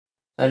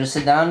I just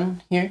sit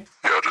down here?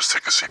 Yeah, just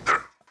take a seat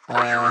there.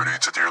 Are you ready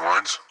to do your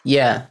lines?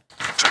 Yeah.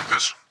 Take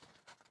this.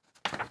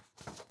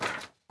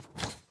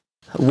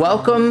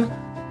 Welcome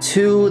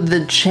to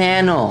the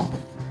channel.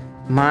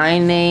 My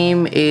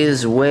name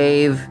is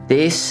Wave.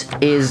 This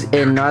is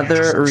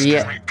another Can you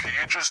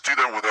just do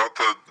that without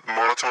the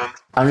monotone?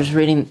 I'm just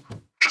reading.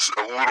 Just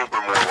a little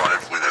bit more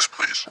liveliness,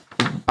 please.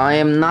 I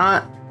am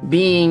not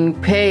being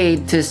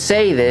paid to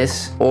say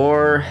this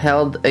or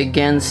held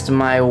against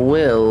my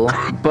will,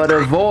 but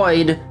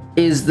Avoid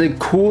is the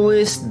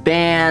coolest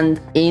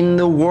band in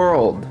the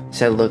world.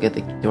 Do I look at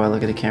the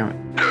camera?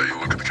 Yeah, you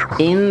look at the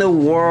camera. In the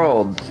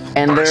world.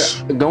 And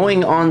Nice. They're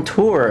going on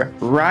tour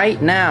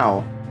right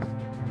now.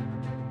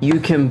 You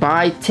can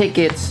buy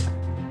tickets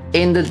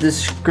in the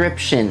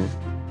description.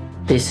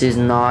 This is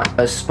not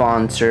a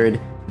sponsored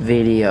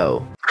video.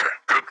 Okay,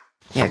 good.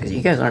 Yeah, because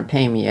you guys aren't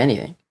paying me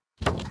anything.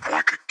 We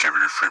could give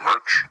you free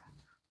merch.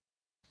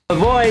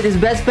 Avoid is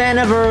best band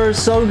ever,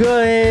 so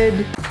good.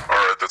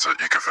 Alright, that's it.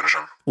 You can finish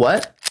him.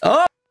 What?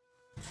 Oh!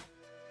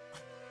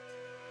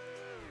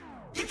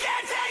 You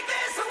can't take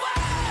this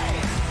away!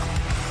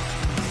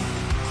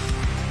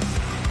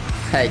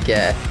 Heck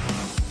yeah.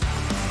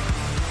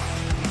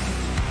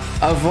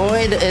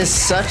 Avoid is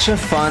such a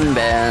fun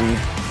band.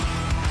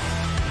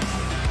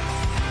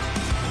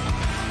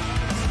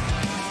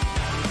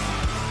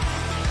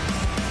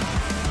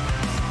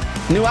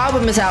 New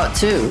album is out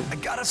too.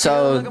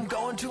 So I'm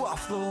going too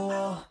off the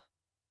wall.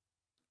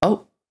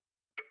 oh,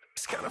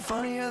 It's kind of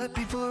funny how the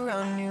people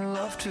around you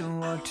love to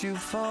watch you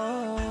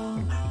fall.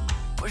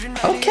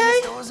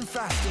 okay.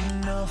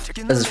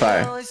 This is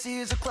fire.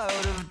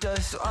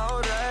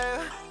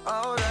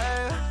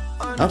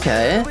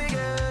 Okay.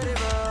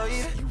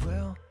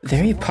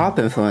 Very pop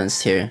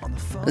influenced here.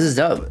 This is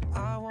dope.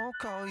 I won't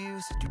call you,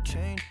 said you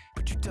change,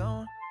 but you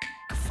don't.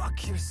 Go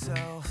fuck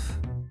yourself.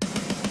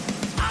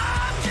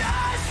 I'm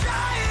just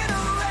trying to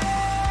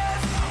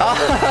live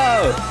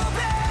Oh,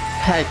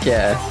 heck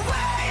yeah. the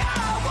way I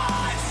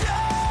want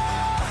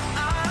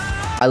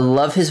to. I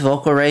love his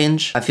vocal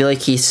range. I feel like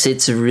he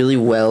sits really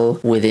well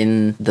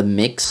within the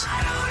mix.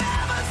 I don't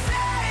have a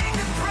thing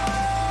to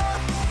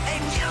prove,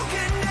 and you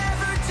can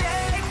never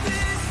take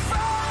this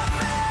from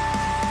me.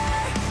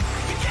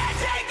 You can't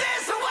take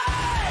this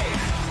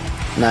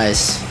away.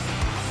 Nice.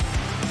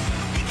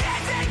 You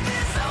can't take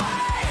this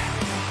away.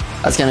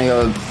 That's gonna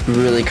go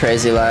really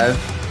crazy live.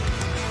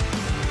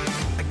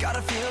 I got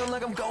a feeling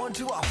like I'm going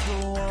too off the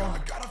wall. I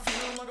got a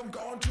feeling like I'm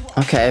going too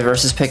off. Okay,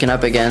 verse is picking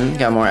up again.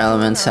 Got more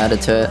elements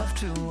added to it.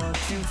 To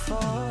watch you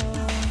fall.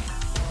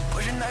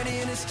 Pushing 90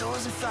 and it still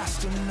isn't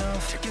fast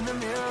enough. Check in the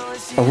mirror, all I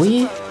see Are is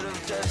we? a cloud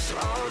of dust.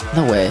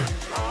 No way.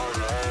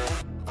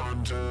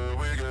 I'm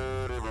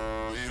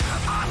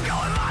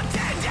going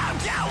Montana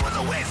down with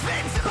a wind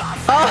spins in my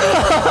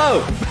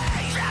Oh!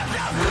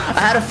 I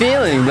had a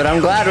feeling, but I'm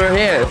glad we're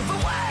here. face.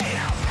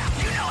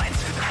 You know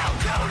it's about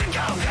go to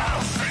go.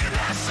 Singing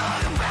that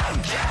song about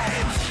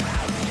games.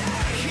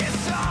 Can't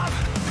stop,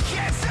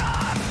 can't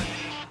stop.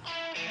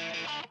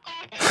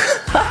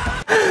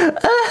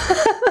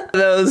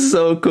 That was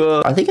so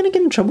cool. Are they gonna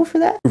get in trouble for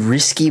that?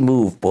 Risky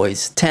move,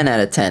 boys. 10 out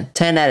of 10.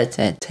 10 out of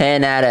 10.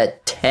 10 out of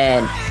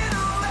 10.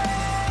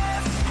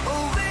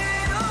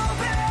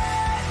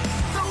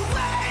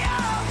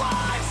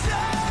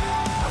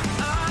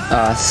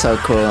 Oh, so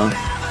cool.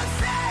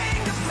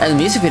 And the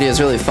music video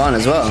is really fun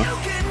as well.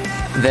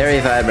 Very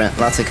vibrant,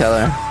 lots of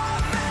color.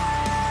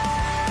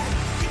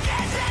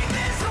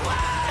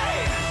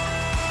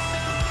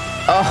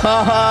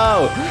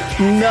 Oh,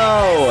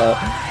 no.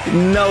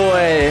 No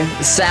way.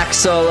 Sax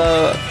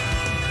solo.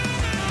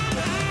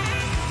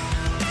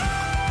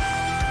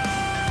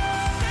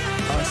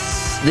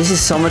 This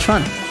is so much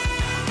fun.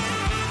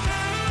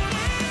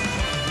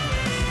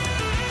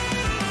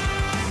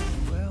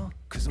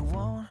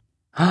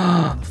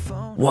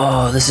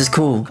 Whoa, this is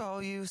cool.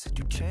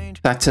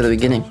 Back to the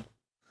beginning.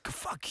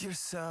 Fuck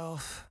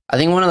yourself. I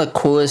think one of the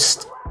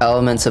coolest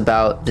elements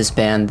about this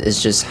band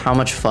is just how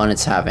much fun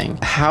it's having.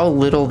 How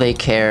little they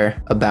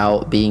care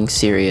about being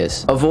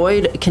serious.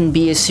 Avoid can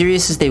be as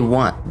serious as they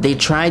want. They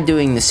tried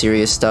doing the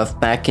serious stuff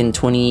back in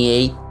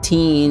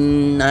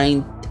 2018,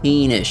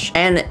 19-ish.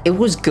 And it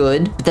was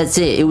good, but that's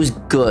it. It was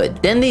good.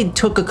 Then they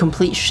took a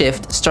complete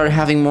shift, started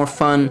having more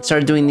fun,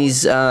 started doing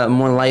these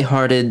more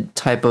lighthearted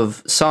type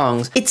of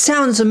songs. It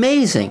sounds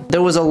amazing.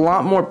 There was a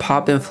lot more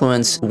pop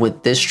influence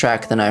with this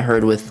track than I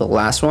heard with the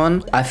last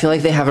one. I feel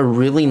like they have a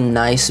really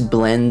nice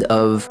blend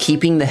of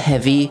keeping the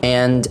heavy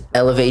and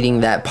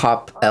elevating that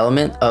pop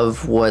element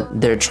of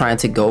what they're trying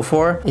to go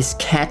for. It's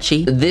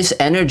catchy. This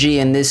energy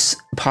and this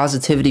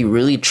positivity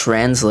really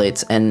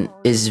translates and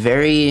is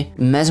very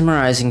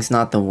mesmerizing. Is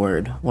not the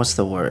word. What's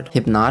the word?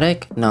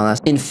 Hypnotic? No, that's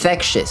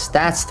infectious.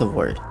 That's the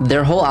word.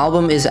 Their whole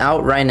album is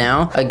out right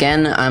now.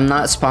 Again, I'm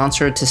not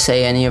sponsored to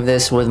say any of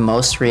this with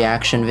most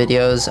reaction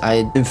videos.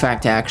 In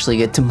fact, I actually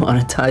get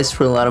demonetized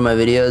for a lot of my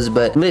videos,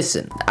 but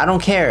listen, I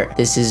don't care.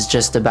 This is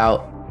just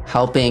about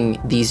helping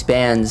these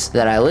bands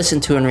that I listen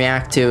to and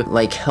react to,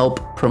 like, help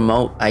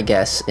promote, I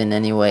guess, in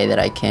any way that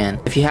I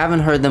can. If you haven't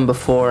heard them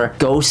before,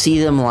 go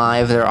see them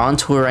live. They're on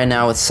tour right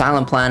now with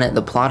Silent Planet,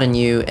 The Plot and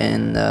You,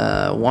 and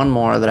one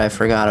more that I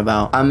forgot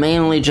about. I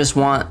mainly just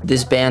want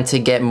this band to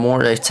get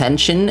more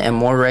attention and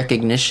more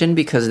recognition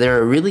because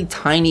they're a really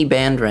tiny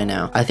band right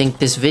now. I think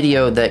this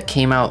video that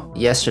came out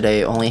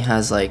yesterday only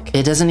has like,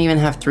 it doesn't even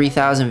have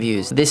 3,000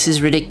 views. This is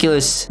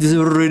ridiculous. This is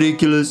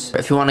ridiculous.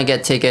 If you want to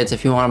get tickets,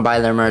 if you want to buy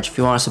their merch, if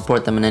you want to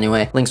support them in any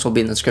way, links will be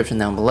in the description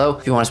down below.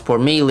 If you want to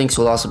support me, links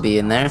will also be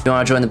in there. If you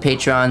want to join the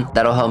Patreon,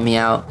 that'll help me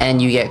out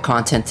and you get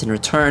content in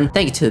return.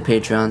 Thank you to the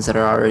Patreons that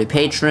are already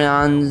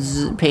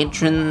patrons.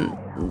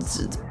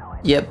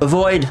 Yep.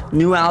 Avoid,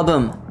 new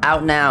album,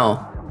 out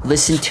now.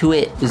 Listen to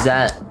it. Did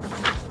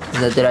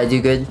I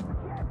do good?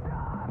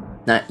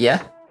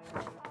 Yeah?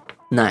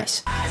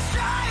 Nice.